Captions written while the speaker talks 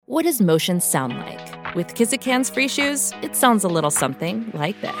What does motion sound like? With Kizik hands-free shoes, it sounds a little something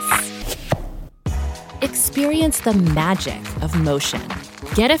like this. Experience the magic of motion.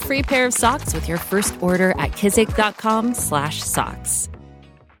 Get a free pair of socks with your first order at kizik.com/socks.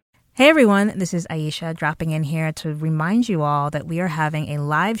 Hey everyone, this is Aisha dropping in here to remind you all that we are having a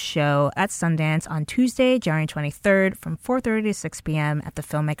live show at Sundance on Tuesday, January 23rd from 4:30 to 6 p.m. at the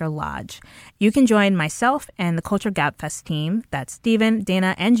Filmmaker Lodge. You can join myself and the Culture Gap Fest team, that's Steven,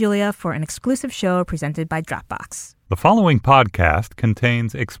 Dana, and Julia, for an exclusive show presented by Dropbox. The following podcast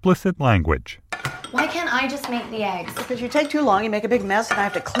contains explicit language. Why can't I just make the eggs? Because you take too long, you make a big mess, and I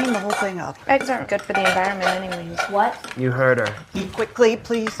have to clean the whole thing up. Eggs aren't good for the environment anyways. What? You heard her. Eat quickly,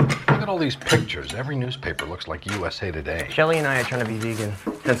 please. Look at all these pictures. Every newspaper looks like USA Today. Shelly and I are trying to be vegan,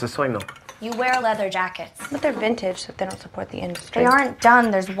 hence the soy milk. You wear leather jackets. But they're vintage, so they don't support the industry. They aren't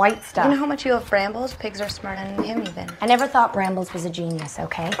done. There's white stuff. You know how much you love Brambles? Pigs are smarter than him even. I never thought Brambles was a genius,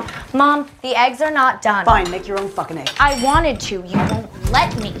 okay? Mom, the eggs are not done. Fine, make your own fucking eggs. I wanted to. You won't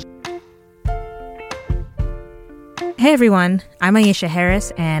let me. Hey everyone, I'm Aisha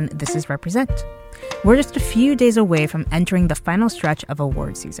Harris, and this is Represent. We're just a few days away from entering the final stretch of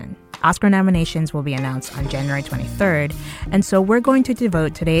award season. Oscar nominations will be announced on January 23rd, and so we're going to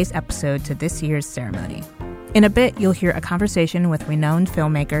devote today's episode to this year's ceremony. In a bit, you'll hear a conversation with renowned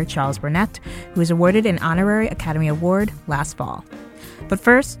filmmaker Charles Burnett, who was awarded an honorary Academy Award last fall. But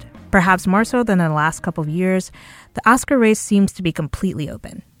first, perhaps more so than in the last couple of years, the Oscar race seems to be completely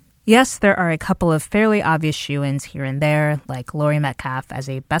open. Yes, there are a couple of fairly obvious shoo-ins here and there, like Laurie Metcalf as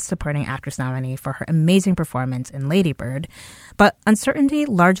a Best Supporting Actress nominee for her amazing performance in Lady Bird, but uncertainty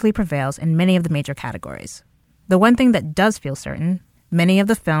largely prevails in many of the major categories. The one thing that does feel certain, many of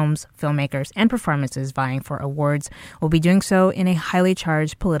the films, filmmakers, and performances vying for awards will be doing so in a highly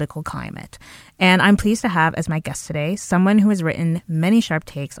charged political climate. And I'm pleased to have as my guest today someone who has written many sharp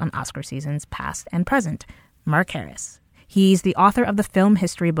takes on Oscar seasons past and present, Mark Harris. He's the author of the film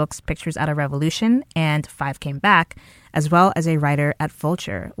history books Pictures at a Revolution and Five Came Back, as well as a writer at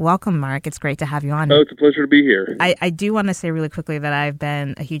Vulture. Welcome, Mark. It's great to have you on. Oh, it's a pleasure to be here. I do want to say really quickly that I've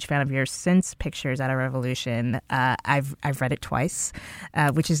been a huge fan of yours since Pictures at a Revolution. I've read it twice,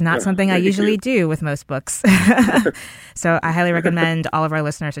 which is not something I usually do with most books. So I highly recommend all of our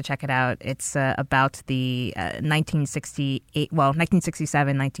listeners to check it out. It's about the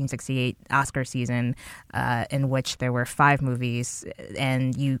 1967-1968 Oscar season in which there were 5 movies,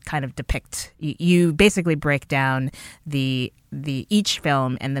 and you kind of depict, you basically break down the each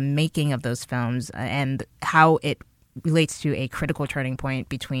film and the making of those films and how it relates to a critical turning point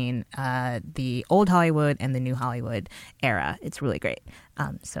between the old Hollywood and the new Hollywood era. It's really great.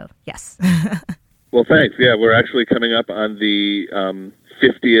 So, yes. Well, thanks. Yeah, we're actually coming up on the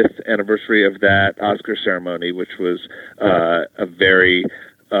 50th anniversary of that Oscar ceremony, which was a very,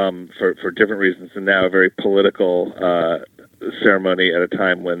 for different reasons, and now a very political ceremony at a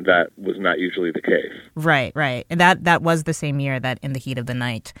time when that was not usually the case. Right. And that was the same year that In the Heat of the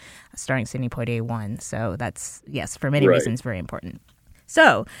Night, starring Sidney Poitier, won. So that's, yes, for many reasons, very important.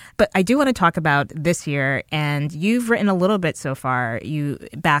 So, but I do want to talk about this year, and you've written a little bit so far. You,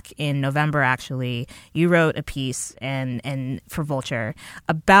 back in November, actually, you wrote a piece and for Vulture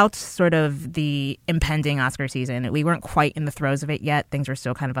about sort of the impending Oscar season. We weren't quite in the throes of it yet. Things were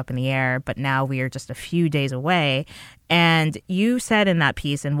still kind of up in the air, but now we are just a few days away. And you said in that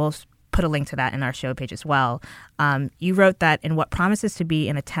piece, and we'll put a link to that in our show page as well. You wrote that in what promises to be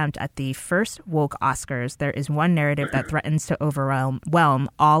an attempt at the first woke Oscars, there is one narrative that threatens to overwhelm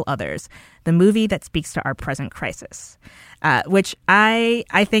all others, the movie that speaks to our present crisis, which I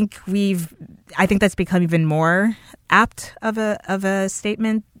think that's become even more apt of a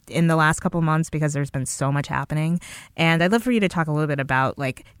statement in the last couple of months because there's been so much happening. And I'd love for you to talk a little bit about,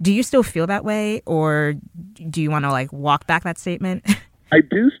 like, do you still feel that way, or do you want to, like, walk back that statement? I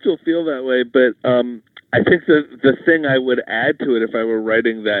do still feel that way, but I think the thing I would add to it if I were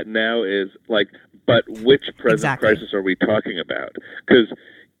writing that now is, like, but which present crisis are we talking about? Because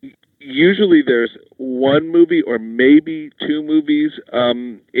usually there's one movie or maybe 2 movies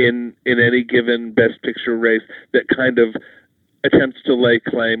in any given Best Picture race that kind of attempts to lay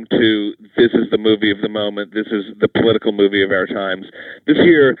claim to this is the movie of the moment, this is the political movie of our times. This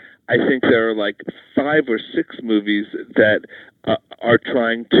year, I think there are like 5 or 6 movies that are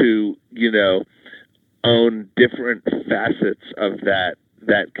trying to, own different facets of that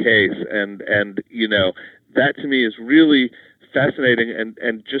case, and that to me is really fascinating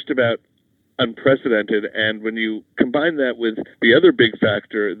and just about unprecedented. And when you combine that with the other big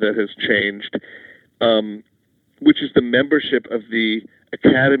factor that has changed, which is the membership of the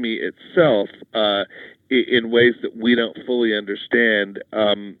Academy itself, in ways that we don't fully understand.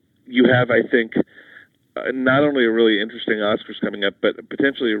 You have, I think, not only a really interesting Oscars coming up, but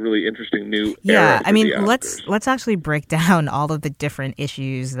potentially a really interesting new era for I mean, the Oscars. let's actually break down all of the different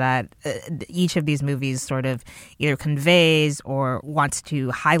issues that each of these movies sort of either conveys or wants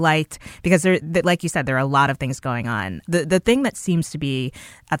to highlight, because like you said, there are a lot of things going on. The thing that seems to be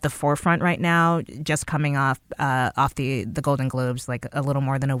at the forefront right now, just coming off the Golden Globes, like a little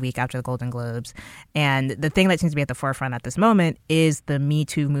more than a week after the Golden Globes, and the thing that seems to be at the forefront at this moment is the Me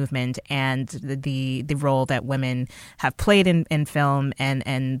Too movement and the role that women have played in film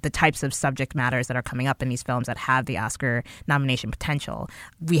and the types of subject matters that are coming up in these films that have the Oscar nomination potential.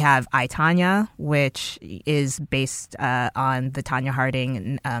 We have I, Tonya, which is based on the Tonya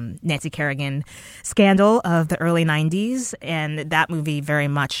Harding, Nancy Kerrigan scandal of the early 90s. And that movie very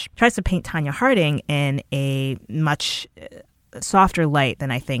much tries to paint Tonya Harding in a much softer light than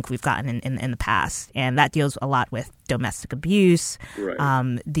I think we've gotten in the past, and that deals a lot with domestic abuse,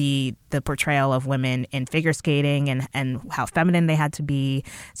 right. The portrayal of women in figure skating and how feminine they had to be.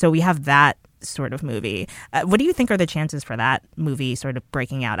 So we have that sort of movie. What do you think are the chances for that movie sort of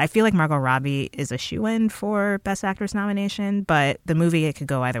breaking out? I feel like Margot Robbie is a shoo-in for Best Actress nomination, but the movie, it could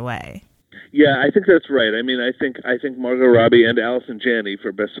go either way. Yeah, I think that's right. I mean, I think Margot Robbie and Allison Janney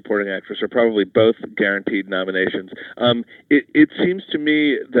for Best Supporting Actress are probably both guaranteed nominations. It seems to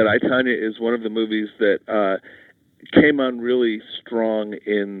me that I, Tonya is one of the movies that came on really strong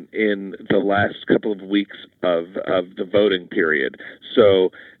in the last couple of weeks of the voting period.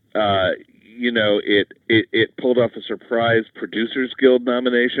 So, it pulled off a surprise Producers Guild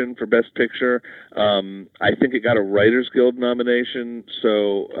nomination for Best Picture. I think it got a Writers Guild nomination.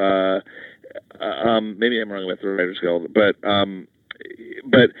 So. Maybe I'm wrong about the Writers Guild, but when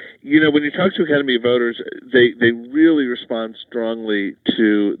you talk to Academy voters, they really respond strongly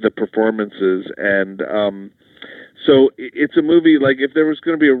to the performances, and so it's a movie, like, if there was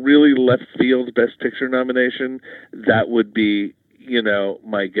going to be a really left field Best Picture nomination, that would be,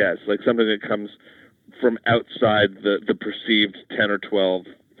 my guess, like something that comes from outside the perceived 10 or 12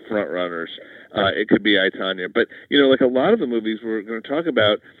 front runners. It could be I, Tonya, but like a lot of the movies we're going to talk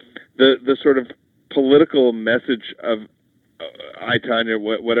about, the sort of political message of I, Tonya,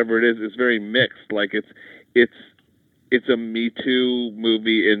 whatever it is very mixed. Like it's a Me Too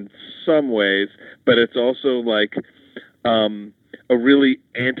movie in some ways, but it's also like a really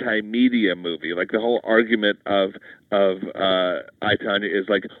anti-media movie. Like the whole argument of I, Tonya is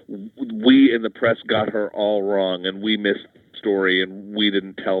like, we in the press got her all wrong and we missed story and we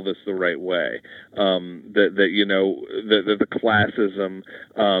didn't tell this the right way. The classism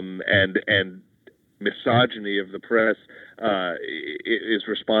and misogyny of the press is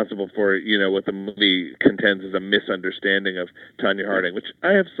responsible for what the movie contends is a misunderstanding of Tonya Harding, which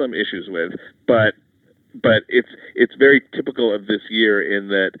I have some issues with, but it's very typical of this year in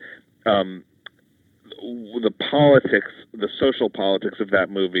that the social politics of that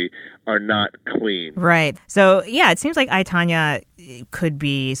movie are not clean. Right. So, yeah, it seems like I, Tonya could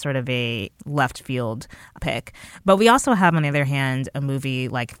be sort of a left field pick. But we also have, on the other hand, a movie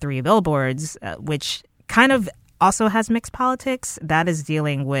like Three Billboards, which kind of also has mixed politics. That is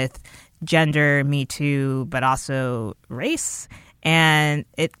dealing with gender, Me Too, but also race. And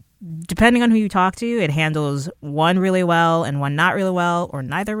it, depending on who you talk to, it handles one really well and one not really well, or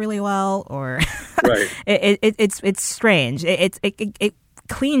neither really well, or right. It's strange. It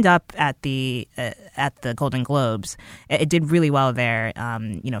cleaned up at the Golden Globes. It did really well there.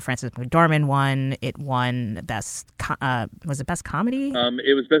 Frances McDormand won. It won best. Was it best comedy?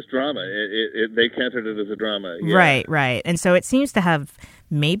 It was best drama. They counted it as a drama. Yeah. Right. And so it seems to have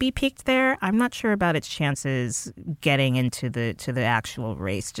maybe peaked there. I'm not sure about its chances getting into the actual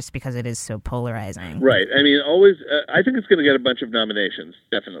race, just because it is so polarizing. Right. I mean, always. I think it's going to get a bunch of nominations,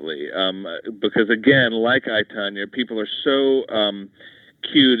 definitely, because again, like I, Tonya, people are so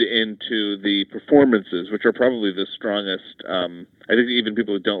cued into the performances, which are probably the strongest. I think even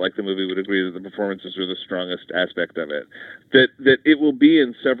people who don't like the movie would agree that the performances are the strongest aspect of it. That it will be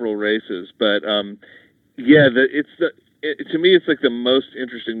in several races, but to me, it's like the most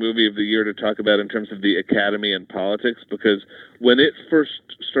interesting movie of the year to talk about in terms of the Academy and politics, because when it first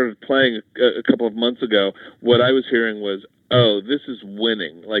started playing a couple of months ago, what I was hearing was, oh, this is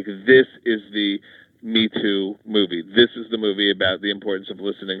winning. Like, this is the Me Too movie. This is the movie about the importance of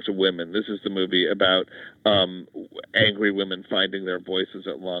listening to women. This is the movie about angry women finding their voices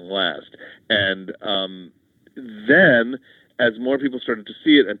at long last. And then, as more people started to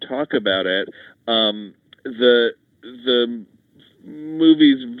see it and talk about it, the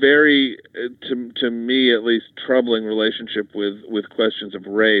movie's very, to me at least, troubling relationship with questions of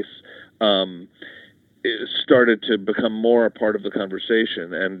race it started to become more a part of the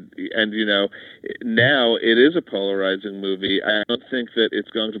conversation, and now it is a polarizing movie. I don't think that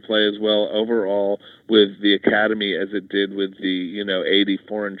it's going to play as well overall with the Academy as it did with the 80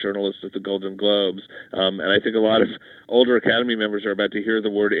 foreign journalists at the Golden Globes, and I think a lot of older Academy members are about to hear the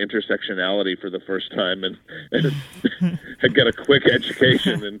word intersectionality for the first time and get a quick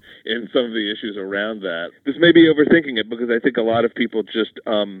education in some of the issues around that. This may be overthinking it, because I think a lot of people just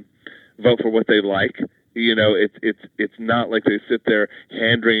vote for what they like. It's not like they sit there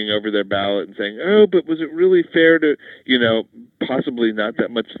hand-wringing over their ballot and saying, oh, but was it really fair to, possibly not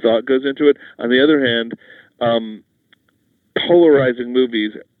that much thought goes into it. On the other hand, polarizing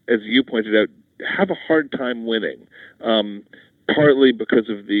movies, as you pointed out, have a hard time winning, partly because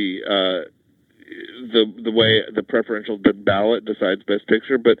of the way the preferential ballot decides Best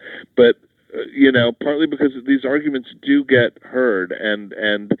Picture, but partly because these arguments do get heard,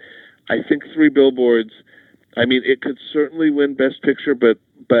 and I think Three Billboards, I mean, it could certainly win Best Picture, but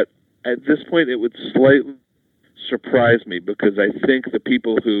at this point it would slightly surprise me, because I think the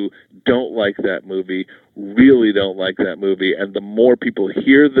people who don't like that movie really don't like that movie, and the more people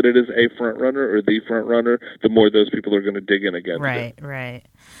hear that it is a front runner or the front runner, the more those people are going to dig in against it. Right.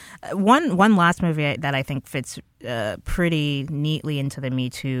 One last movie that I think fits pretty neatly into the Me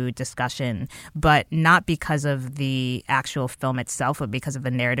Too discussion, but not because of the actual film itself, but because of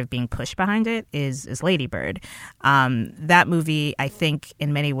the narrative being pushed behind it, is Lady Bird. That movie, I think,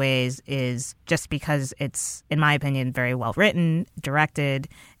 in many ways is just because it's, in my opinion, very well written, directed,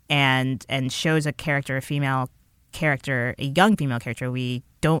 and shows a character, a female character, a young female character we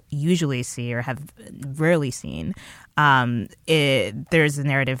don't usually see or have rarely seen. There's a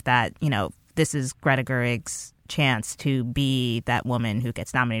narrative that, this is Greta Gerwig's chance to be that woman who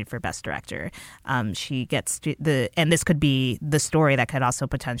gets nominated for Best Director. She gets and this could be the story that could also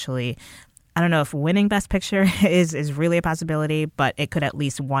potentially, I don't know if winning Best Picture is really a possibility, but it could at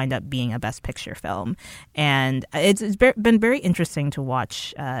least wind up being a Best Picture film. And it's been very interesting to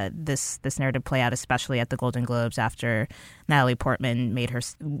watch this narrative play out, especially at the Golden Globes after Natalie Portman made her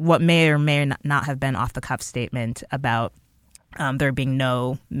what may or may not have been off-the-cuff statement about there being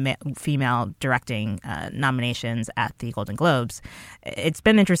no female directing nominations at the Golden Globes. It's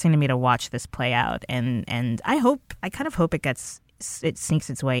been interesting to me to watch this play out, and I kind of hope it sneaks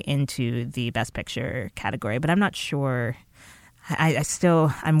its way into the Best Picture category, but I'm not sure.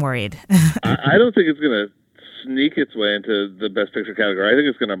 I'm worried. I don't think it's going to sneak its way into the Best Picture category. I think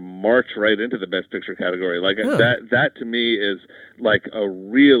it's going to march right into the Best Picture category. Like that to me is like a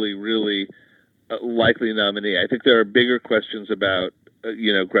really, really likely nominee. I think there are bigger questions about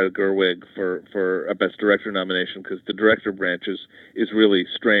Greta Gerwig for a Best Director nomination, because the director branch is really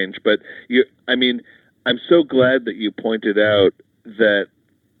strange. But I'm so glad that you pointed out that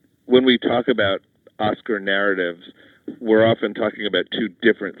when we talk about Oscar narratives, we're often talking about two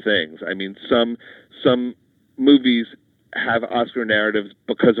different things. I mean, some movies have Oscar narratives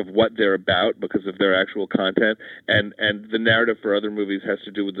because of what they're about, because of their actual content, and the narrative for other movies has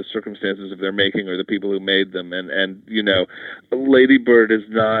to do with the circumstances of their making or the people who made them. And Lady Bird is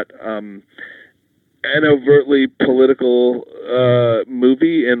not an overtly political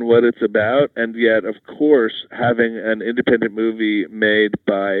movie in what it's about, and yet, of course, having an independent movie made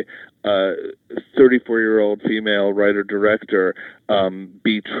by a 34-year-old female writer-director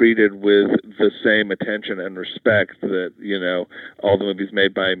be treated with the same attention and respect that all the movies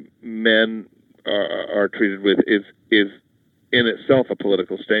made by men are treated with is in itself a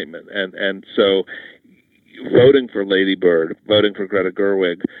political statement, and so voting for Lady Bird, voting for Greta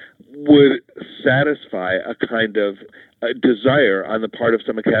Gerwig, would satisfy a kind of desire on the part of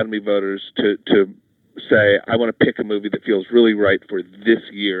some Academy voters to say, I want to pick a movie that feels really right for this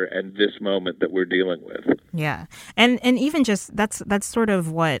year and this moment that we're dealing with. Yeah. And even just that's sort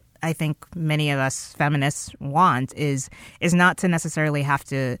of what I think many of us feminists want is not to necessarily have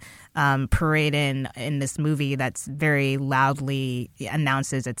to parade in this movie that's very loudly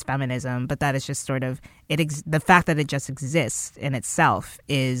announces its feminism, but that is just sort of the fact that it just exists in itself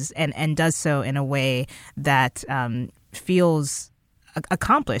is and does so in a way that feels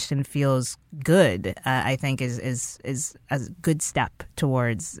accomplished and feels good. I think is a good step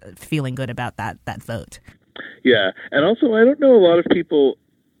towards feeling good about that vote. Yeah, and also I don't know a lot of people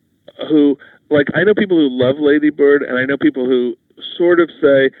who I know people who love Lady Bird, and I know people who sort of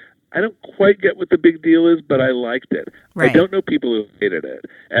say, I don't quite get what the big deal is, but I liked it. Right. I don't know people who hated it,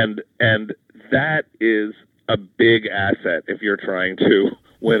 and that is a big asset if you're trying to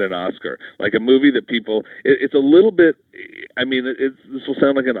win an Oscar. Like a movie that people, it's a little bit, I mean, this will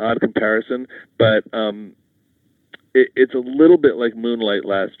sound like an odd comparison, but it's a little bit like Moonlight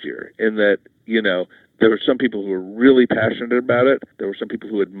last year in that, There were some people who were really passionate about it. There were some people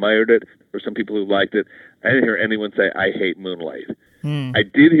who admired it. There were some people who liked it. I didn't hear anyone say, I hate Moonlight. I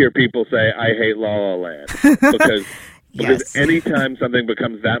did hear people say, I hate La La Land. Because Yes. anytime something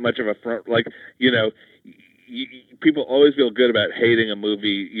becomes that much of a front, like, people always feel good about hating a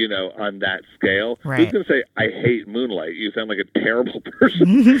movie, on that scale. Right. Who's going to say, I hate Moonlight? You sound like a terrible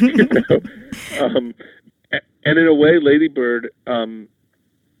person. And in a way, Lady Bird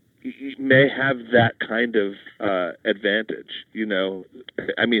may have that kind of advantage.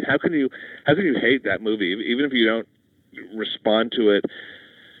 I mean, how can you hate that movie, even if you don't respond to it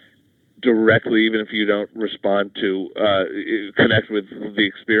directly, even if you don't respond to connect with the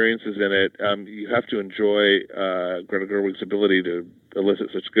experiences in it? You have to enjoy Greta Gerwig's ability to elicit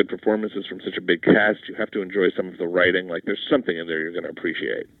such good performances from such a big cast. You have to enjoy some of the writing. Like, there's something in there you're going to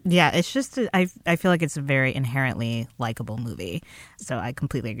appreciate. Yeah, it's just, I feel like it's a very inherently likable movie. So I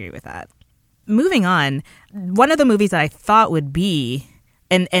completely agree with that. Moving on, one of the movies that I thought would be,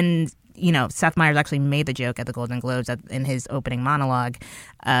 and Seth Meyers actually made the joke at the Golden Globes in his opening monologue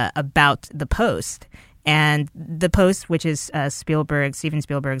about The Post. And The Post, which is Steven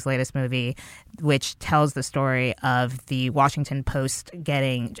Spielberg's latest movie, which tells the story of the Washington Post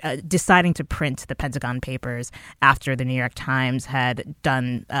deciding to print the Pentagon Papers after the New York Times had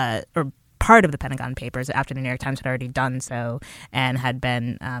done, or part of the Pentagon Papers after the New York Times had already done so and had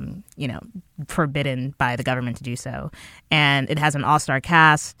been, forbidden by the government to do so. And it has an all-star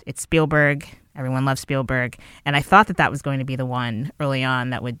cast. It's Spielberg. Everyone loves Spielberg. And I thought that was going to be the one early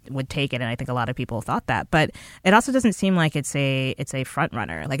on that would take it. And I think a lot of people thought that. But it also doesn't seem like it's a front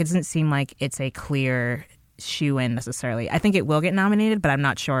runner. Like, it doesn't seem like it's a clear shoe-in necessarily. I think it will get nominated, but I'm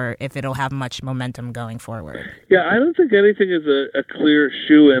not sure if it'll have much momentum going forward. Yeah, I don't think anything is a clear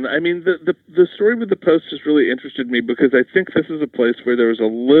shoe-in. I mean, the story with The Post has really interested me because I think this is a place where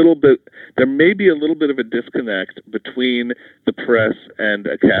there may be a little bit of a disconnect between the press and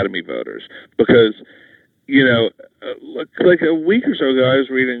Academy voters. Because, like a week or so ago, I was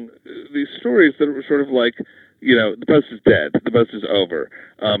reading these stories that were sort of like, The Post is dead, The Post is over.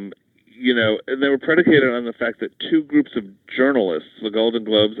 And they were predicated on the fact that two groups of journalists, the Golden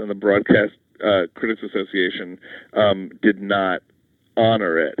Globes and the Broadcast Critics Association, did not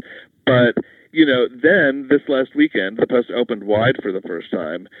honor it. But, then this last weekend, the Post opened wide for the first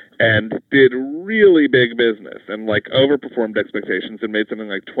time and did really big business and overperformed expectations and made something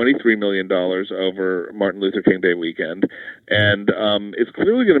like $23 million over Martin Luther King Day weekend. And it's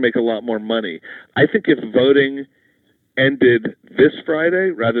clearly going to make a lot more money. I think if voting ended this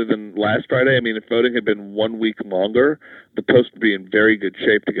Friday rather than last Friday, I mean, if voting had been 1 week longer, the Post would be in very good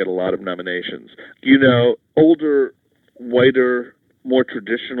shape to get a lot of nominations. Older, whiter, more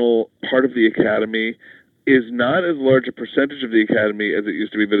traditional part of the Academy is not as large a percentage of the Academy as it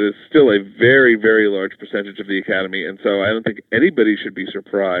used to be, but it's still a very, very large percentage of the Academy. And so I don't think anybody should be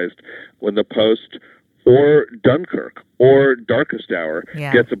surprised when the Post or Dunkirk or Darkest Hour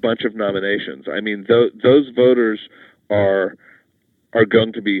gets a bunch of nominations. I mean, those voters are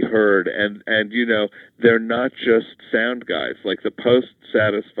going to be heard, and they're not just sound guys. Like, the Post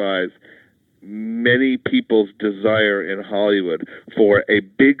satisfies many people's desire in Hollywood for a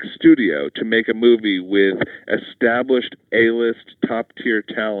big studio to make a movie with established A-list top-tier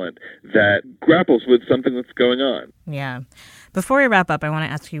talent that grapples with something that's going on. Yeah. Before we wrap up, I want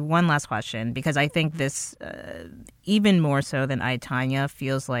to ask you one last question, because I think this, even more so than I, Tonya,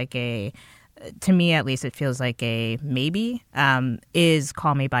 feels like to me at least, it feels like a maybe, is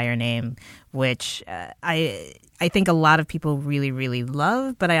Call Me By Your Name, which I think a lot of people really, really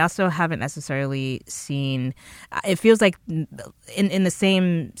love, but I also haven't necessarily seen. It feels like in the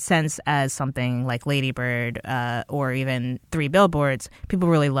same sense as something like Lady Bird or even Three Billboards, people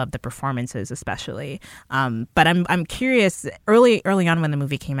really love the performances, especially. But I'm curious. Early on when the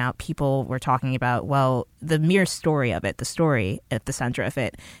movie came out, people were talking about, well, the mere story of it, the story at the center of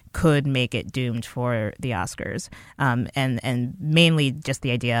it, could make it doomed for the Oscars, and mainly just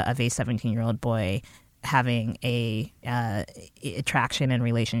the idea of a 17-year-old boy having a attraction and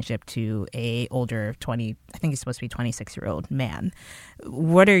relationship to a older 20, I think he's supposed to be 26-year-old man.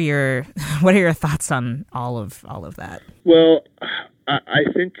 What are your thoughts on all of that? Well, I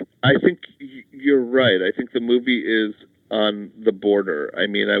think you're right. I think the movie is on the border. I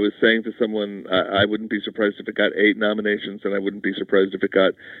mean, I was saying to someone, I wouldn't be surprised if it got 8 nominations, and I wouldn't be surprised if it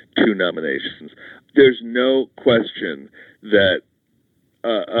got 2 nominations. There's no question that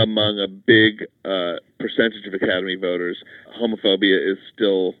among a big percentage of Academy voters, homophobia is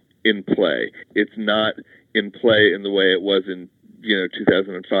still in play. It's not in play in the way it was in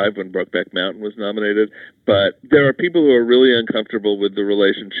 2005 when Brokeback Mountain was nominated. But there are people who are really uncomfortable with the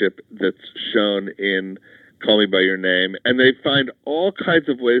relationship that's shown in Call Me By Your Name, and they find all kinds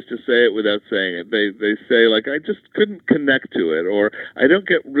of ways to say it without saying it. They say, like, I just couldn't connect to it, or I don't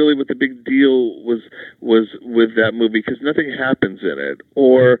get really what the big deal was with that movie because nothing happens in it,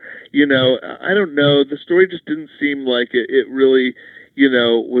 or, I don't know, the story just didn't seem like it really,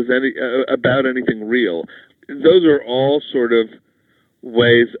 was about anything real. Those are all sort of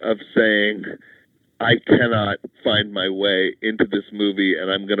ways of saying, I cannot find my way into this movie,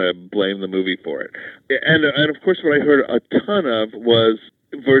 and I'm going to blame the movie for it. And of course, what I heard a ton of was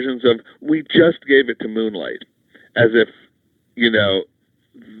versions of, we just gave it to Moonlight, as if,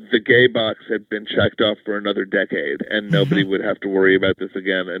 the gay box had been checked off for another decade, and nobody would have to worry about this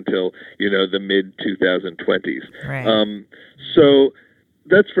again until, the mid-2020s. Right. So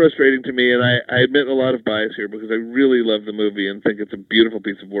that's frustrating to me, and I admit a lot of bias here because I really love the movie and think it's a beautiful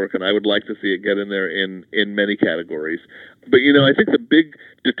piece of work, and I would like to see it get in there in many categories. But, I think the big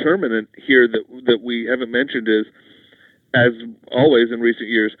determinant here that we haven't mentioned is, as always in recent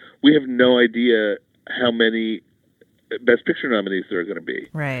years, we have no idea how many Best Picture nominees there are going to be.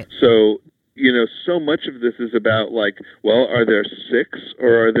 Right. So, so much of this is about, like, well, are there 6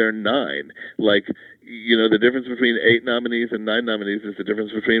 or are there 9? Like, the difference between 8 nominees and 9 nominees is the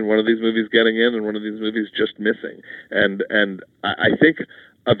difference between one of these movies getting in and one of these movies just missing. And I think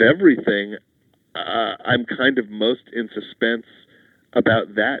of everything, I'm kind of most in suspense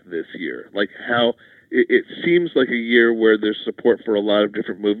about that this year. Like how it seems like a year where there's support for a lot of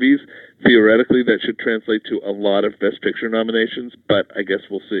different movies. Theoretically, that should translate to a lot of Best Picture nominations, but I guess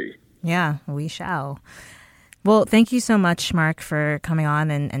we'll see. Yeah, we shall. Well, thank you so much, Mark, for coming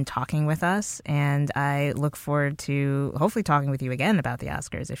on and talking with us. And I look forward to hopefully talking with you again about the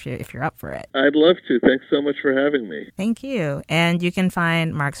Oscars if you're up for it. I'd love to. Thanks so much for having me. Thank you. And you can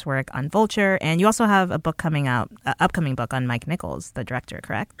find Mark's work on Vulture. And you also have a book coming out, an upcoming book on Mike Nichols, the director,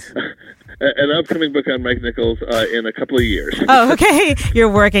 correct? An upcoming book on Mike Nichols in a couple of years. Oh, okay. You're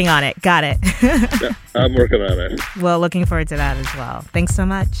working on it. Got it. Yeah, I'm working on it. Well, looking forward to that as well. Thanks so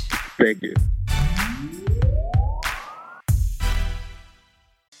much. Thank you.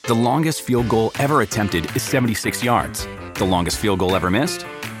 The longest field goal ever attempted is 76 yards. The longest field goal ever missed?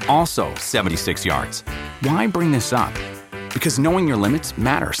 Also 76 yards. Why bring this up? Because knowing your limits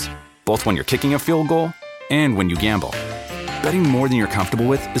matters, both when you're kicking a field goal and when you gamble. Betting more than you're comfortable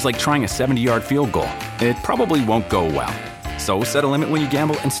with is like trying a 70-yard field goal. It probably won't go well. So set a limit when you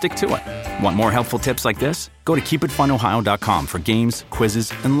gamble and stick to it. Want more helpful tips like this? Go to keepitfunohio.com for games,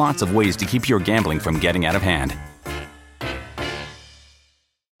 quizzes, and lots of ways to keep your gambling from getting out of hand.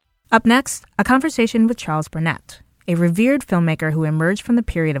 Up next, a conversation with Charles Burnett, a revered filmmaker who emerged from the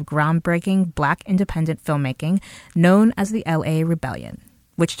period of groundbreaking Black independent filmmaking known as the L.A. Rebellion,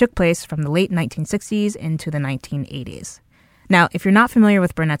 which took place from the late 1960s into the 1980s. Now, if you're not familiar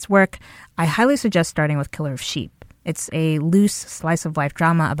with Burnett's work, I highly suggest starting with Killer of Sheep. It's a loose slice-of-life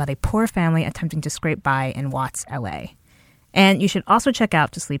drama about a poor family attempting to scrape by in Watts, L.A. And you should also check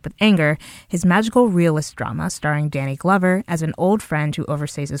out To Sleep with Anger, his magical realist drama starring Danny Glover as an old friend who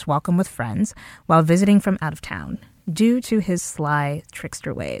overstays his welcome with friends while visiting from out of town, due to his sly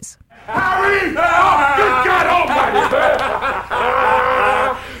trickster ways. Harry! Oh, good God almighty!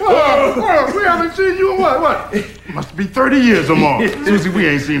 We haven't seen you in what? It must be 30 years or more. Susie, we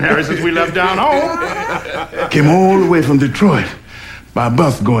ain't seen Harry since we left down home. Came all the way from Detroit by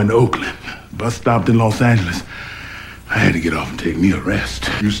bus going to Oakland. Bus stopped in Los Angeles. I had to get off and take me a rest.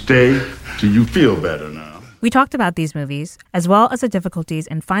 You stay till you feel better now. We talked about these movies, as well as the difficulties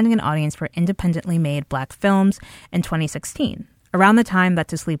in finding an audience for independently made Black films in 2016, around the time that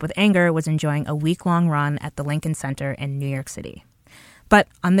To Sleep with Anger was enjoying a week-long run at the Lincoln Center in New York City. But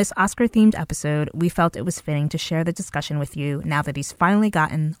on this Oscar-themed episode, we felt it was fitting to share the discussion with you now that he's finally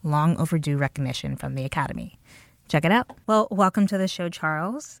gotten long overdue recognition from the Academy. Check it out. Well, welcome to the show,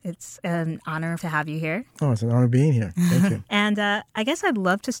 Charles. It's an honor to have you here. Oh, it's an honor being here. Thank you. And I guess I'd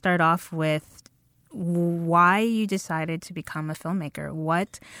love to start off with why you decided to become a filmmaker.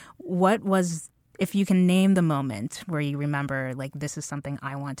 What was, if you can name the moment where you remember, like, this is something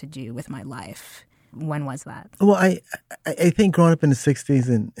I want to do with my life. When was that? Well, I think growing up in the 60s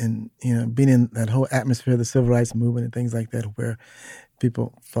and you know, being in that whole atmosphere of the civil rights movement and things like that, where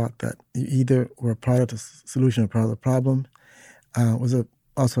people thought that you either were a part of the solution or part of the problem, was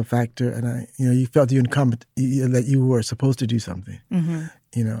also a factor. And you felt that you were supposed to do something. Mm-hmm.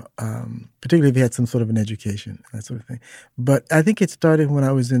 Particularly if you had some sort of an education, that sort of thing. But I think it started when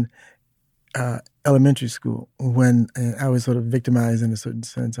I was in elementary school when I was sort of victimized in a certain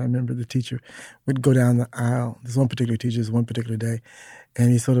sense. I remember the teacher would go down the aisle. This one particular teacher, this one particular day,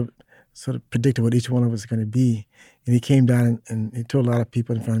 and he sort of predicted what each one of us was going to be. And he came down and he told a lot of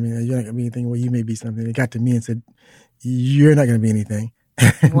people in front of me, "You're not going to be anything. Well, you may be something." He got to me and said, "You're not going to be anything."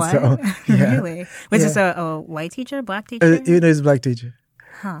 What? So, yeah. Really? Was this a white teacher, black teacher? It was a black teacher.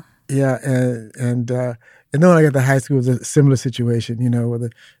 Huh. Yeah, and then when I got to high school, it was a similar situation, where the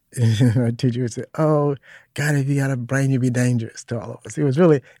teacher would say, "Oh, God, if you got a brain, you'd be dangerous to all of us." It was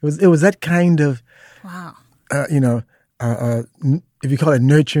really, it was that kind of, wow. If you call it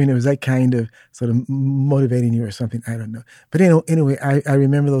nurturing, it was that kind of sort of motivating you or something. I don't know. But anyway, I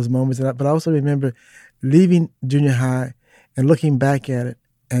remember those moments, but I also remember leaving junior high and looking back at it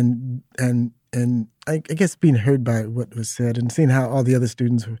and I guess being hurt by what was said and seeing how all the other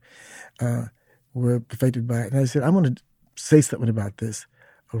students were affected by it. And I said, I'm going to say something about this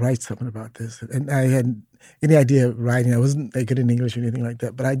or write something about this. And I hadn't any idea of writing. I wasn't that good in English or anything like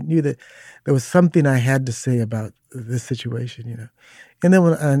that, but I knew that there was something I had to say about this situation, And then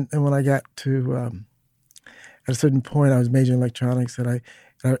when I got to at a certain point, I was majoring in electronics, and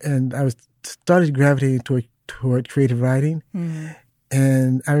I was started gravitating toward creative writing,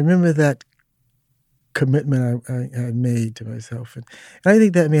 and I remember that commitment I had made to myself, and I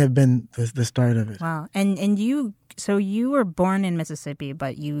think that may have been the start of it. Wow, and you were born in Mississippi,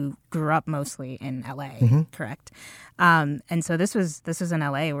 but you grew up mostly in L.A., correct? And so this was in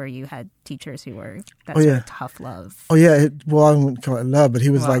L.A. where you had teachers who were sort of tough love. Oh yeah, I wouldn't call it love, but he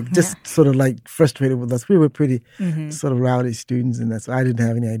was sort of like frustrated with us. We were pretty sort of rowdy students, and so I didn't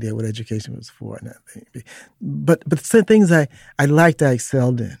have any idea what education was for. And that. But some things I liked, I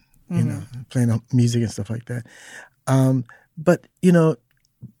excelled in. Playing music and stuff like that. But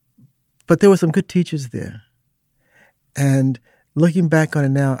there were some good teachers there. And looking back on it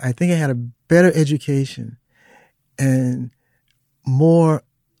now, I think I had a better education and more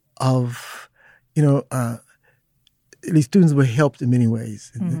of, at least students were helped in many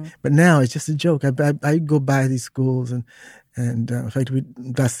ways. But now it's just a joke. I go by these schools and in fact,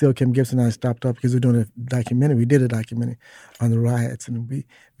 Dacil, Kim Gibson and I stopped up because we're doing a documentary. We did a documentary on the riots, and we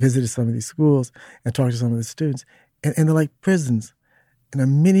visited some of these schools and talked to some of the students. And they're like prisons, and there are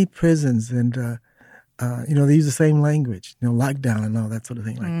many prisons, and they use the same language, lockdown and all that sort of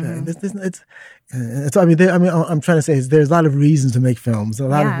thing like that. And I'm trying to say is there's a lot of reasons to make films, a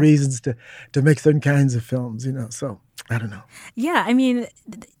lot of reasons to make certain kinds of films. So I don't know. Yeah, I mean,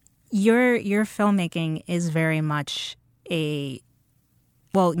 your filmmaking is very much media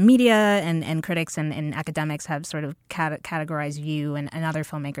and critics and academics have sort of categorized you and other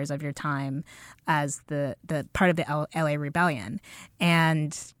filmmakers of your time as the part of the LA Rebellion.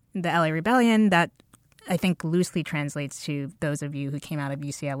 And the LA Rebellion, that I think loosely translates to those of you who came out of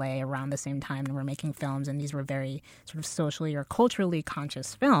UCLA around the same time and were making films, and these were very sort of socially or culturally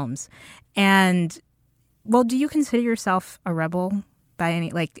conscious films. And, do you consider yourself a rebel by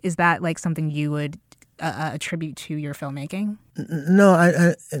any, is that something you would attribute to your filmmaking? No,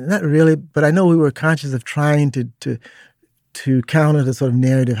 I not really. But I know we were conscious of trying to counter the sort of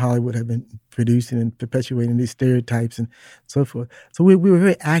narrative Hollywood had been producing and perpetuating these stereotypes and so forth. So we were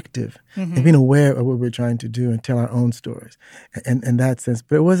very active in being aware of what we were trying to do and tell our own stories, and in that sense.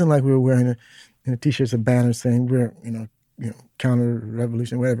 But it wasn't like we were wearing T-shirts or banners saying we're counter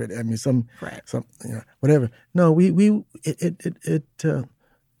revolution, whatever. Some whatever. No,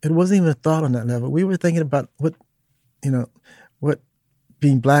 it wasn't even a thought on that level. We were thinking about what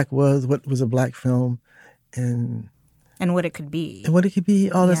being black was, what was a black film, and what it could be. And what it could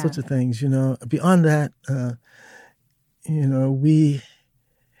be, all that sorts of things, Beyond that, we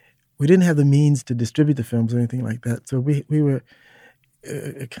didn't have the means to distribute the films or anything like that. So we were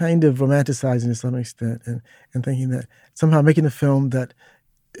kind of romanticizing to some extent and thinking that somehow making a film that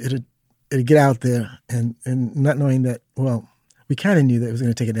it'd get out there and not knowing that, we kind of knew that it was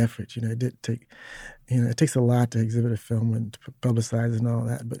going to take an effort. It did take, it takes a lot to exhibit a film and to publicize and all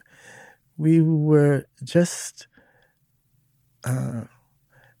that. But we were just,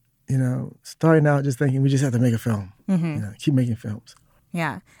 starting out just thinking we just have to make a film, keep making films.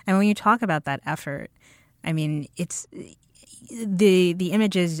 Yeah. And when you talk about that effort, I mean, it's the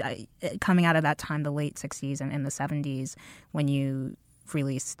images coming out of that time, the late 60s and in the 70s, when you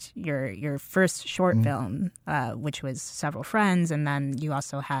released your first short film, which was Several Friends, and then you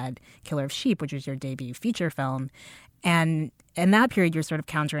also had Killer of Sheep, which was your debut feature film. And in that period, you're sort of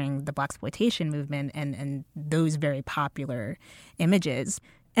countering the blaxploitation movement and those very popular images.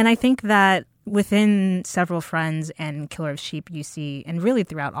 And I think that within Several Friends and Killer of Sheep, you see, and really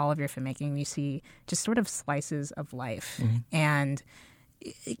throughout all of your filmmaking, you see just sort of slices of life. And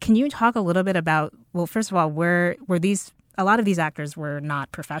can you talk a little bit about, well, first of all, were these, a lot of these actors were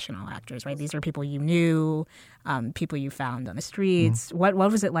not professional actors, right? These are people you knew, people you found on the streets. Mm-hmm.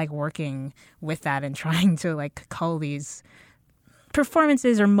 What was it like working with that and trying to like cull these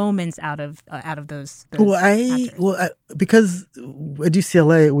performances or moments out of those because at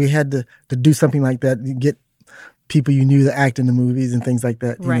UCLA we had to do something like that. You get people you knew to act in the movies and things like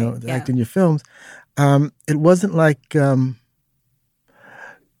that, to act in your films. It wasn't like it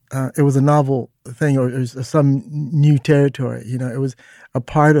was a novel thing or some new territory. It was a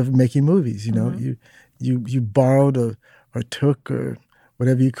part of making movies. Mm-hmm. You borrowed or took or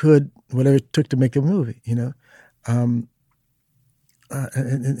whatever you could, whatever it took to make a movie.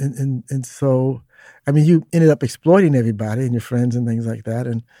 And so, I mean, you ended up exploiting everybody and your friends and things like that.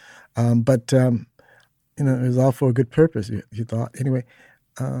 And but it was all for a good purpose. You thought anyway.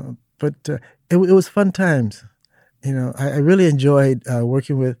 But it was fun times. I really enjoyed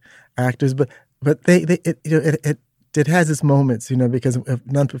working with actors, but it has its moments, because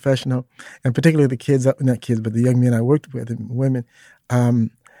of non-professional, and particularly the kids, not kids, but the young men I worked with and women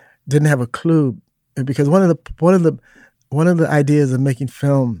didn't have a clue, because one of the ideas of making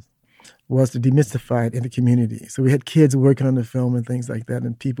film was to demystify it in the community. So we had kids working on the film and things like that,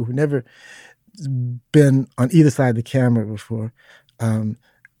 and people who never been on either side of the camera before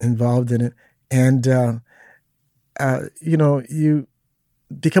involved in it, and you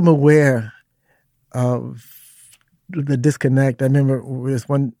become aware of the disconnect. I remember this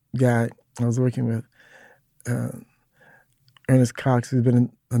one guy I was working with, Ernest Cox, who's been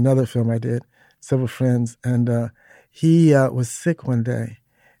in another film I did, Several Friends, and he was sick one day.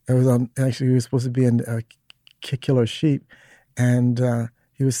 It was actually, he was supposed to be in Killer Sheep, and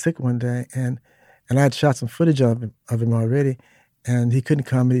he was sick one day, and I had shot some footage of him already, and he couldn't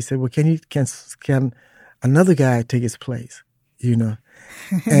come, and he said, well, can another guy take his place,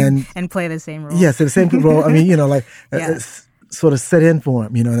 and play the same role. Yes, the same role. I mean, sort of set in for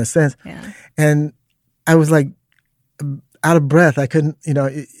him, in a sense. Yeah. And I was like out of breath. I couldn't,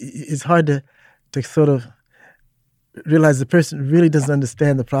 it's hard to sort of realize the person really doesn't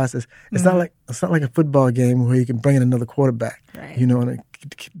understand the process. It's not like a football game where you can bring in another quarterback, right. And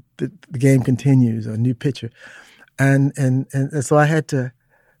the game continues, or a new pitcher, and so I had to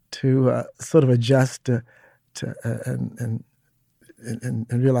sort of adjust and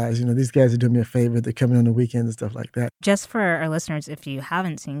realize, these guys are doing me a favor. They're coming on the weekends and stuff like that. Just for our listeners, if you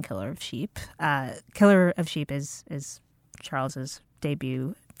haven't seen Killer of Sheep, Killer of Sheep is Charles's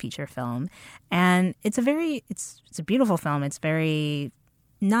debut feature film, and it's a beautiful film. It's very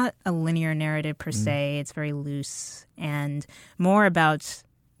not a linear narrative per se. It's very loose and more about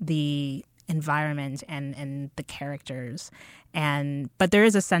the environment and the characters. But there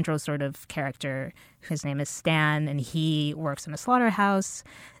is a central sort of character. His name is Stan, and he works in a slaughterhouse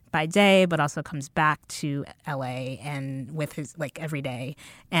by day, but also comes back to LA and with his every day,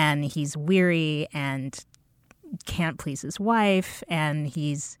 and he's weary and can't please his wife, and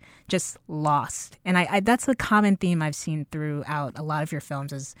he's just lost. And I that's a common theme I've seen throughout a lot of your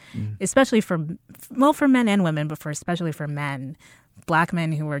films, is especially for men and women, but especially for men, Black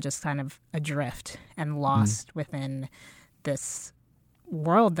men who are just kind of adrift and lost within this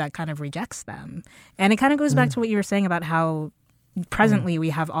world that kind of rejects them. And it kind of goes back to what you were saying about how presently we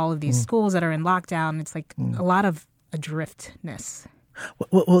have all of these schools that are in lockdown. It's like a lot of adriftness.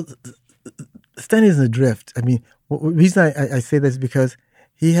 Well, Stan isn't adrift. I mean, the reason I say this is because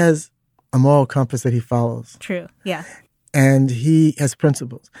he has a moral compass that he follows. True, yeah. And he has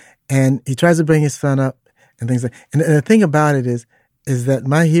principles. And he tries to bring his son up and things like that. And the thing about it is that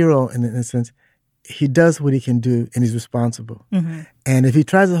my hero, in a sense, he does what he can do, and he's responsible. Mm-hmm. And if he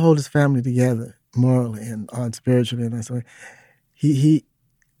tries to hold his family together morally and spiritually and that sort of, he's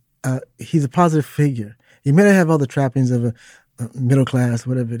a positive figure. He may not have all the trappings of a middle class,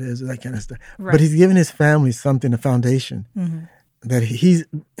 whatever it is, that kind of stuff. Right. But he's given his family something, a foundation that he's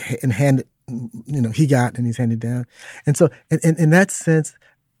handed, he got and he's handed down. And so, in that sense,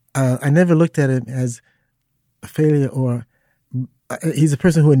 I never looked at him as a failure, or he's a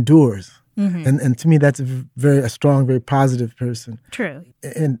person who endures. Mm-hmm. And to me, that's a strong, very positive person. True.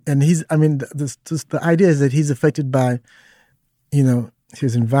 And he's, I mean, the idea is that he's affected by,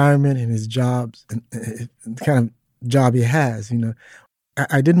 his environment and his jobs and the kind of job he has.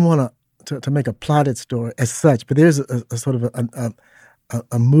 I didn't want to make a plotted story as such, but there's a sort of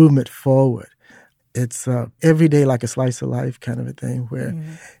a movement forward. It's every day like a slice of life kind of a thing, where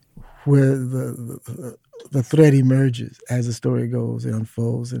the thread emerges as the story goes, it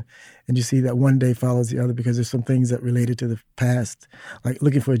unfolds, and you see that one day follows the other, because there's some things that related to the past, like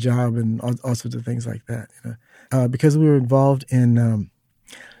looking for a job and all sorts of things like that. Because we were involved in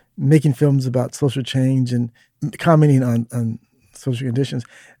making films about social change and commenting on social conditions,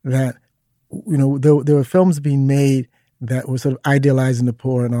 that, you know, there were films being made that were sort of idealizing the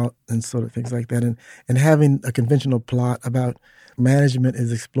poor and all, and sort of things like that, and having a conventional plot about management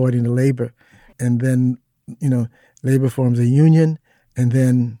is exploiting the labor, and then, you know, labor forms a union, and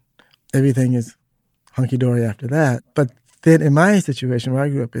then everything is hunky-dory after that. But then in my situation where I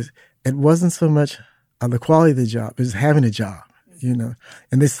grew up, it wasn't so much the quality of the job, it was having a job, you know,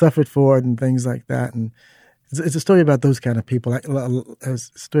 and they suffered for it and things like that. And it's a story about those kind of people. It's a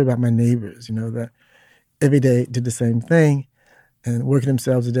story about my neighbors, you know, that every day did the same thing and working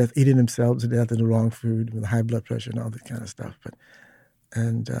themselves to death, eating themselves to death in the wrong food with high blood pressure and all that kind of stuff,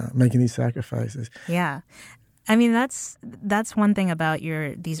 and making these sacrifices. Yeah. I mean, that's one thing about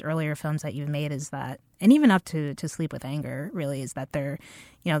these earlier films that you've made, is that, and even up to Sleep with Anger, really, is that they're,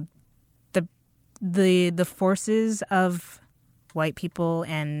 you know, the forces of white people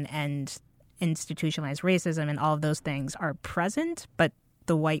and institutionalized racism and all of those things are present, but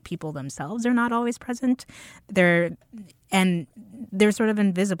the white people themselves are not always present. They're sort of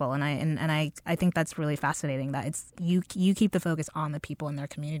invisible, and I think that's really fascinating. That it's you keep the focus on the people in their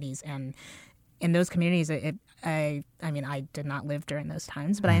communities, and in those communities, I mean, I did not live during those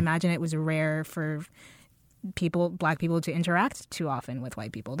times, but I imagine it was rare for Black people to interact too often with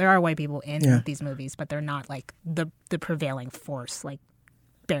white people. There are white people in these movies, but they're not like the prevailing force, like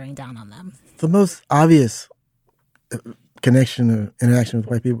bearing down on them. The most obvious connection or interaction with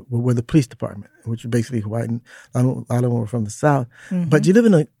white people were the police department, which was basically white, and a lot of them were from the South. Mm-hmm. But you live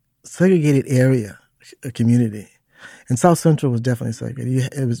in a segregated area, a community, and South Central was definitely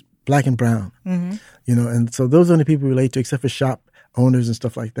segregated. It was Black and brown, you know, and so those are the only people we relate to, except for shop owners and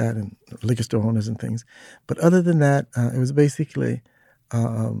stuff like that, and liquor store owners and things. But other than that, it was basically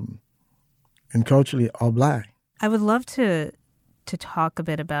and culturally all Black. I would love to talk a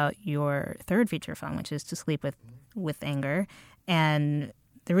bit about your third feature film, which is To Sleep with Anger. And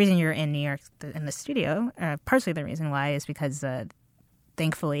the reason you're in New York in the studio, partially the reason why, is because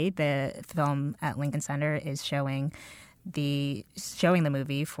thankfully the film at Lincoln Center is showing the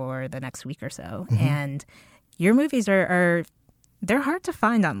movie for the next week or so. Mm-hmm. And your movies are they're hard to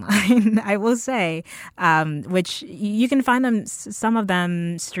find online, I will say, which you can find them, some of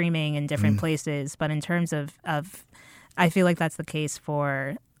them streaming in different places. But in terms of I feel like that's the case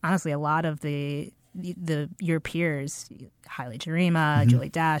for, honestly, a lot of your peers, Haile Gerima, Julie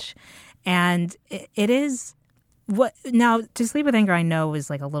Dash. And it is what now To Sleep with Anger, I know was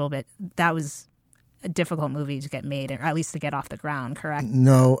like a little bit, that was a difficult movie to get made, or at least to get off the ground, correct?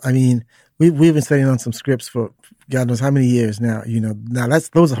 No, I mean, we've been studying on some scripts for God knows how many years now. You know, now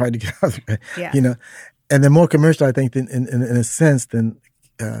those are hard to get out. Yeah. You know, and they're more commercial, I think, in a sense than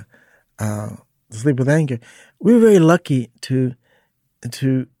Sleep with Anger. We were very lucky to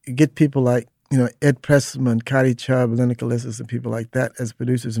get people like, you know, Ed Pressman, Cotty Chubb, Leonard Calissus, and people like that as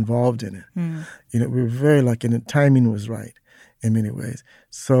producers involved in it. Mm. You know, we were very lucky, and the timing was right in many ways.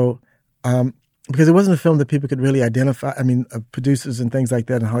 So. Because it wasn't a film that people could really identify. I mean, producers and things like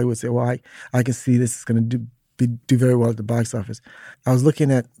that in Hollywood say, well, I can see this is going to do very well at the box office. I was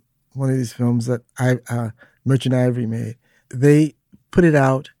looking at one of these films that Merchant Ivory made. They put it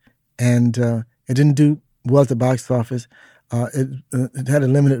out, and it didn't do well at the box office. It had a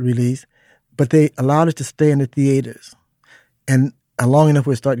limited release, but they allowed it to stay in the theaters. And long enough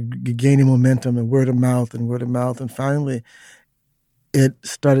where it started gaining momentum and word of mouth. And finally, it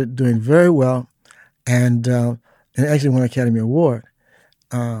started doing very well. And actually won an Academy Award.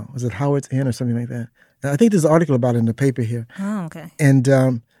 Was it Howard's Inn or something like that? I think there's an article about it in the paper here. Oh, okay.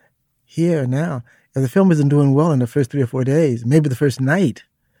 And here now, if the film isn't doing well in the first 3 or 4 days, maybe the first night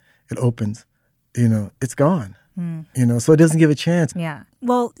it opens, you know, it's gone. Mm. You know, so it doesn't give a chance. Yeah.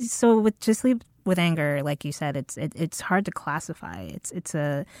 Well, so with To Sleep with Anger, like you said, it's hard to classify. It's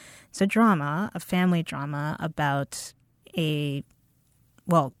a drama, a family drama about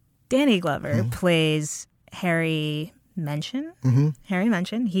Danny Glover plays Harry Mention. Mm-hmm. Harry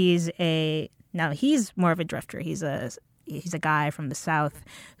Mention. He's more of a drifter. He's a guy from the South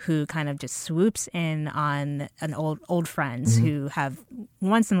who kind of just swoops in on an old friends who have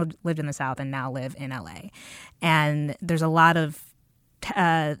once lived in the South and now live in LA. And there's a lot of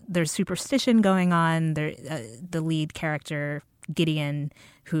there's superstition going on. The lead character, Gideon,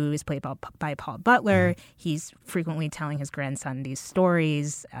 who is played by Paul Butler, he's frequently telling his grandson these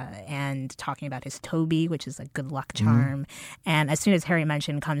stories and talking about his Toby, which is a good luck charm. And as soon as Harry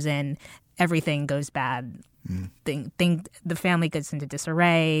Mention comes in, everything goes bad. The family gets into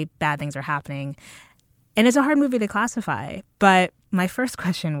disarray. Bad things are happening. And it's a hard movie to classify. But my first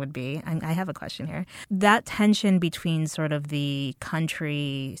question would be, I have a question here, that tension between sort of the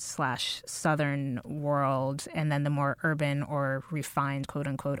country/southern world and then the more urban or refined, quote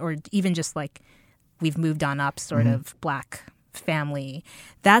unquote, or even just like we've moved on up sort of Black family,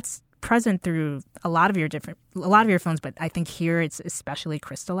 that's present through a lot of your films, but I think here it's especially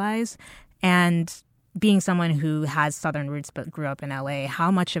crystallized. And being someone who has Southern roots but grew up in LA,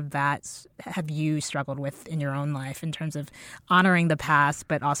 how much of that have you struggled with in your own life in terms of honoring the past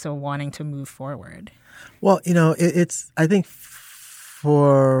but also wanting to move forward? Well, it's I think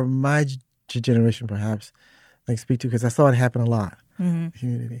for my generation, perhaps, I can speak to because I saw it happen a lot in the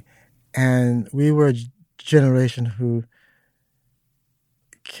community. And we were a generation who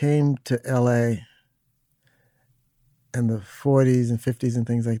came to LA in the 40s and 50s and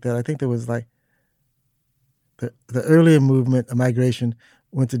things like that. I think there was like the earlier movement, a migration,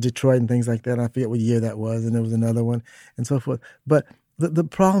 went to Detroit and things like that. I forget what year that was, and there was another one and so forth. But the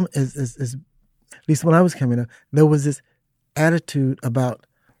problem is, at least when I was coming up, there was this attitude about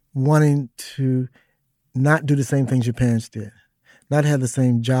wanting to not do the same things your parents did, not have the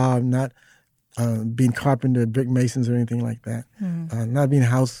same job, not being carpenter, brick masons or anything like that, not being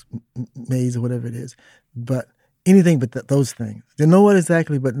housemaids or whatever it is, but anything but those things. They know what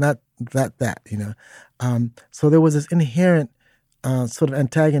exactly, but not that. So there was this inherent sort of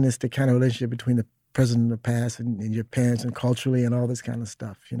antagonistic kind of relationship between the present and the past and your parents and culturally and all this kind of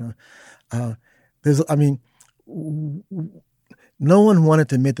stuff. No one wanted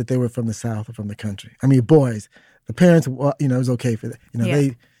to admit that they were from the South or from the country. I mean, boys, the parents, it was okay for that.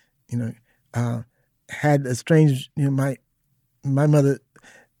 They, had a strange, my mother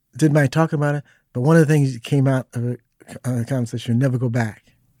didn't mind talking about it, but one of the things that came out of a conversation, never go back.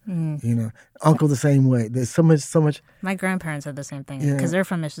 Uncle the same way. There's so much. My grandparents said the same thing because they're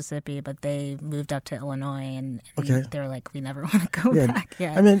from Mississippi, but they moved up to Illinois, and they're like, we never want to go back.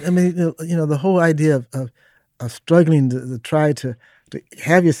 Yeah. I mean, the whole idea of struggling to try to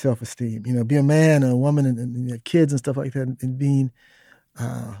have your self-esteem, be a man or a woman and your kids and stuff like that, and being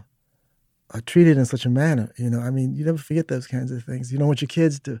treated in such a manner. You never forget those kinds of things. You don't want your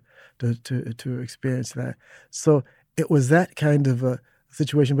kids to experience that. So it was that kind of a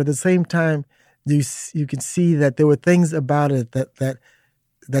situation, but at the same time, you can see that there were things about it that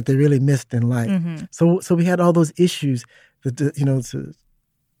they really missed in life. So we had all those issues that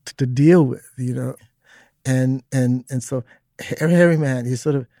to deal with, and so Harry, man,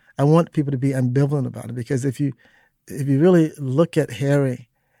 I want people to be ambivalent about it, because if you really look at Harry,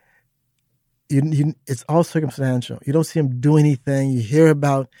 it's all circumstantial. You don't see him do anything. You hear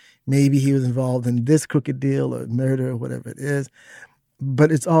about maybe he was involved in this crooked deal or murder or whatever it is,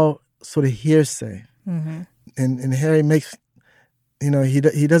 but it's all sort of hearsay. And Harry makes,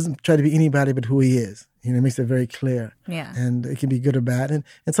 he doesn't try to be anybody but who he is. He makes it very clear. Yeah. And it can be good or bad. And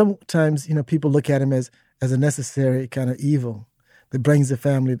sometimes, people look at him as a necessary kind of evil that brings the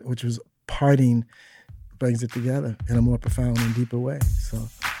family, which was parting, brings it together in a more profound and deeper way. So,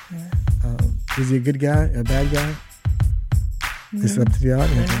 is he a good guy, a bad guy? It's up to the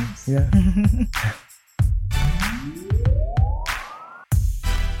audience. Yeah.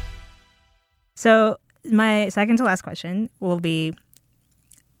 So my second to last question will be,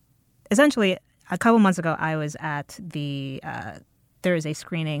 essentially, a couple months ago, I was at there was a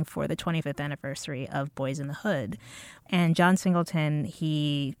screening for the 25th anniversary of Boys in the Hood. And John Singleton,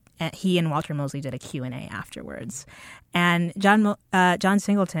 he and Walter Mosley did a Q&A afterwards. And John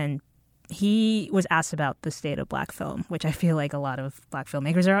Singleton, he was asked about the state of Black film, which I feel like a lot of Black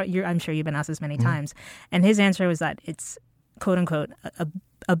filmmakers are. I'm sure you've been asked this many times. And his answer was that it's, quote unquote,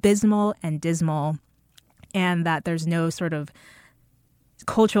 abysmal and dismal, and that there's no sort of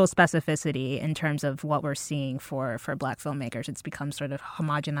cultural specificity in terms of what we're seeing for Black filmmakers. It's become sort of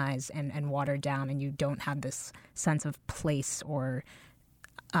homogenized and watered down, and you don't have this sense of place or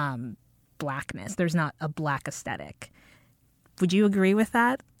Blackness. There's not a Black aesthetic. Would you agree with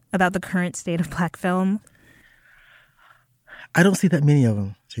that about the current state of Black film? I don't see that many of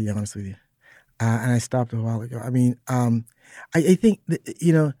them, to be honest with you. And I stopped a while ago. I mean, I think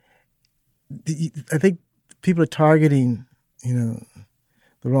that, I think people are targeting,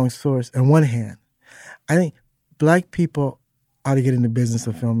 the wrong source. On one hand, I think Black people ought to get in the business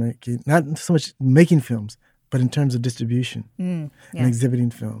of filmmaking, not so much making films, but in terms of distribution and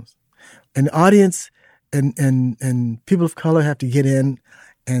exhibiting films. And the audience and people of color have to get in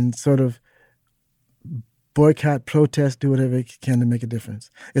and sort of boycott, protest, do whatever it can to make a difference.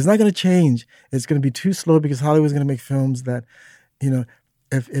 It's not going to change. It's going to be too slow, because Hollywood's going to make films that,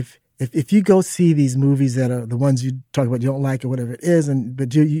 if you go see these movies that are the ones you talk about you don't like or whatever it is,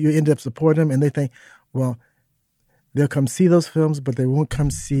 but you end up supporting them, and they think, well, they'll come see those films, but they won't come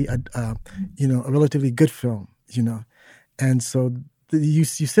see a relatively good film, And so you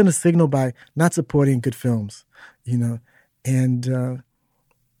send a signal by not supporting good films, and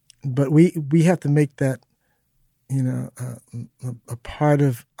but we have to make that, a part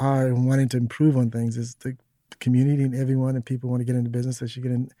of our wanting to improve on things is the community and everyone and people want to get into business that should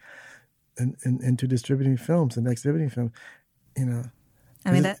get into distributing films and exhibiting films,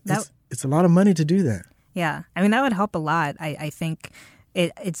 I mean, it's a lot of money to do that. Yeah. I mean, that would help a lot. I think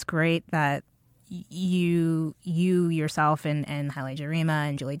it's great that you yourself and Haile Gerima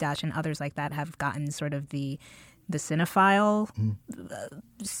and Julie Dash and others like that have gotten sort of the cinephile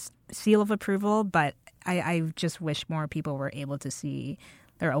seal of approval, but I just wish more people were able to see,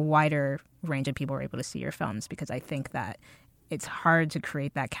 or a wider range of people were able to see your films, because I think that it's hard to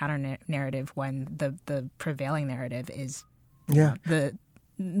create that counter narrative when the prevailing narrative is the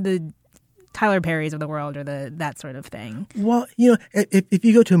Tyler Perry's of the world or that sort of thing. Well, if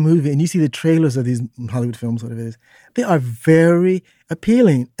you go to a movie and you see the trailers of these Hollywood films, whatever it is, they are very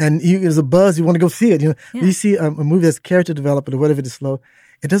appealing. And there's a buzz, you want to go see it. You see a movie that's character developed or whatever it is slow,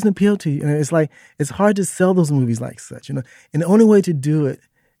 it doesn't appeal to you. It's like, it's hard to sell those movies like such. And the only way to do it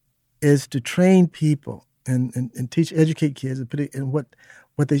is to train people and educate kids and put it in what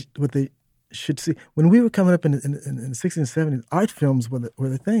they should see. When we were coming up in the 60s and 70s, art films were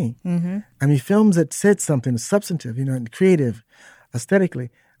the thing. Mm-hmm. I mean, films that said something substantive, and creative,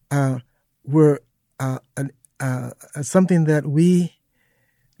 aesthetically, were something that we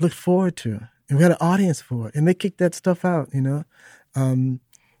looked forward to, and we had an audience for it, and they kicked that stuff out, and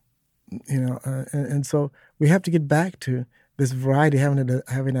so we have to get back to this variety, having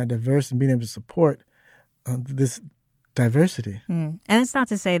a diverse and being able to support this diversity. And it's not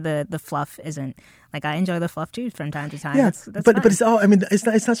to say the fluff isn't, like, I enjoy the fluff too from time to time. Yeah, that's but fine. it's all, I mean, it's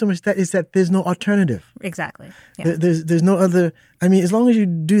not so much that, it's that there's no alternative. Exactly. Yeah. There's no other, I mean, as long as you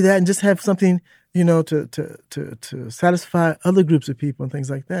do that and just have something, to satisfy other groups of people and things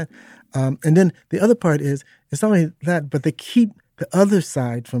like that. And then the other part is, it's not only that, but they keep the other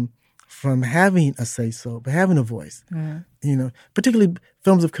side from having a say-so, but having a voice. Mm-hmm. Particularly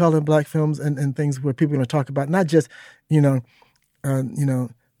films of color, black films, and things where people are going to talk about not just,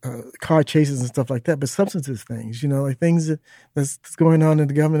 car chases and stuff like that, but substantive things, like things that's going on in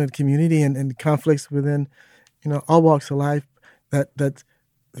the government and the community and conflicts within, all walks of life that's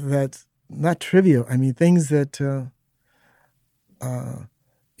not trivial. I mean, things that,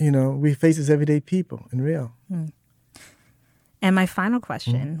 we face as everyday people in real. Mm. And my final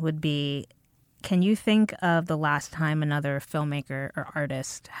question would be, can you think of the last time another filmmaker or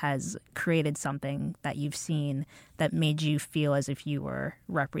artist has created something that you've seen that made you feel as if you were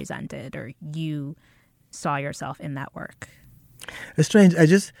represented or you saw yourself in that work? It's strange.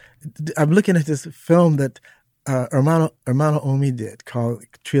 I'm looking at this film that Hermano Omi did called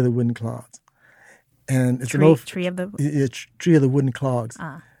Tree of the Wooden Clogs. And it's an old Tree of the Wooden Clogs.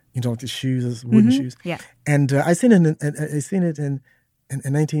 Like the shoes, wooden shoes. Yeah. And I seen it in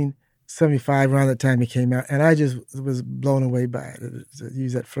 1975, around the time it came out, and I just was blown away by it, to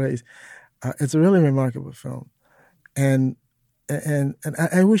use that phrase. It's a really remarkable film. And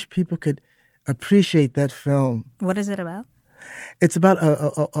I wish people could appreciate that film. What is it about? It's about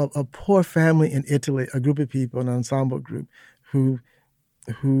a poor family in Italy, a group of people, an ensemble group, who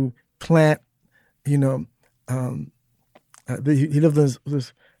plant, he lived in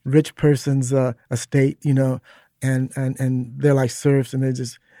this rich person's estate, and they're like serfs, and they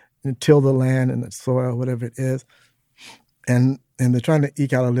just till the land and the soil, whatever it is, and they're trying to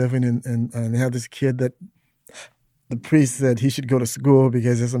eke out a living, and they have this kid that the priest said he should go to school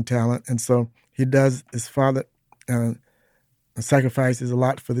because he has some talent, and so he does. His father sacrifices a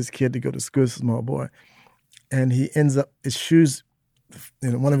lot for this kid to go to school, this small boy, and he ends up, his shoes,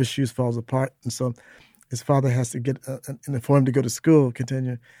 one of his shoes falls apart, and so his father has to get, for him to go to school,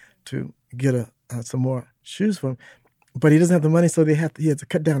 continue to get some more shoes for him. But he doesn't have the money, so he has to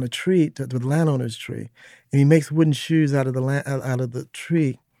cut down a tree, the landowner's tree. And he makes wooden shoes out of the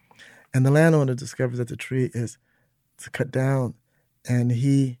tree. And the landowner discovers that the tree is cut down, and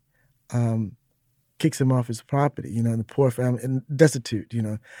he kicks him off his property, and the poor family, and destitute,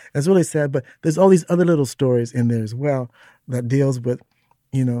 And it's really sad, but there's all these other little stories in there as well that deals with,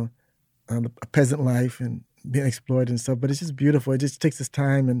 a peasant life and being exploited and stuff, but it's just beautiful. It just takes its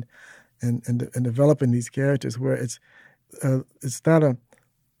time and developing these characters where it's not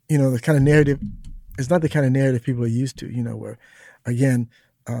the kind of narrative. It's not the kind of narrative people are used to. Where again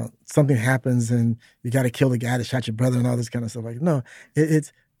something happens and you got to kill the guy that shot your brother and all this kind of stuff. Like no,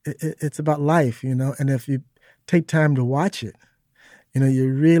 it's about life. And if you take time to watch it,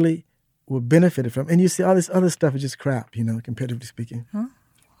 you really benefited from. And you see all this other stuff is just crap, comparatively speaking. Huh?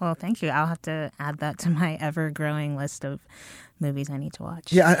 Well, thank you. I'll have to add that to my ever-growing list of movies I need to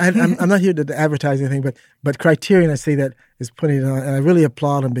watch. Yeah, I'm not here to advertise anything, but Criterion, I say that, is putting it on, and I really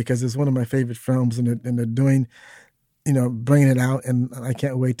applaud them because it's one of my favorite films, and they're doing, bringing it out, and I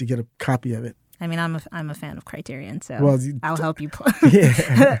can't wait to get a copy of it. I mean, I'm a fan of Criterion, so I'll help you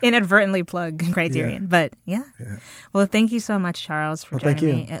inadvertently plug Criterion. Yeah. But yeah. Well, thank you so much, Charles, for joining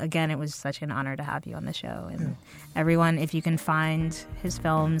me. You. Again, it was such an honor to have you on the show. And everyone, if you can find his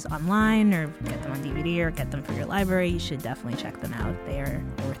films online or get them on DVD or get them for your library, you should definitely check them out. They are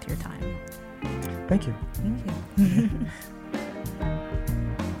worth your time. Thank you. Thank you.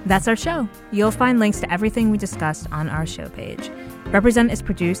 That's our show. You'll find links to everything we discussed on our show page. Represent is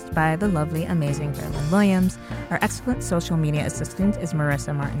produced by the lovely, amazing Verlyn Williams. Our excellent social media assistant is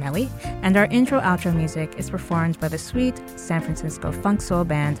Marissa Martinelli. And our intro-outro music is performed by the sweet San Francisco funk soul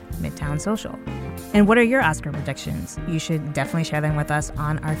band Midtown Social. And what are your Oscar predictions? You should definitely share them with us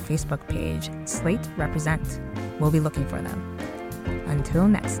on our Facebook page, Slate Represent. We'll be looking for them. Until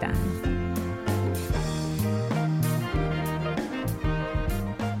next time.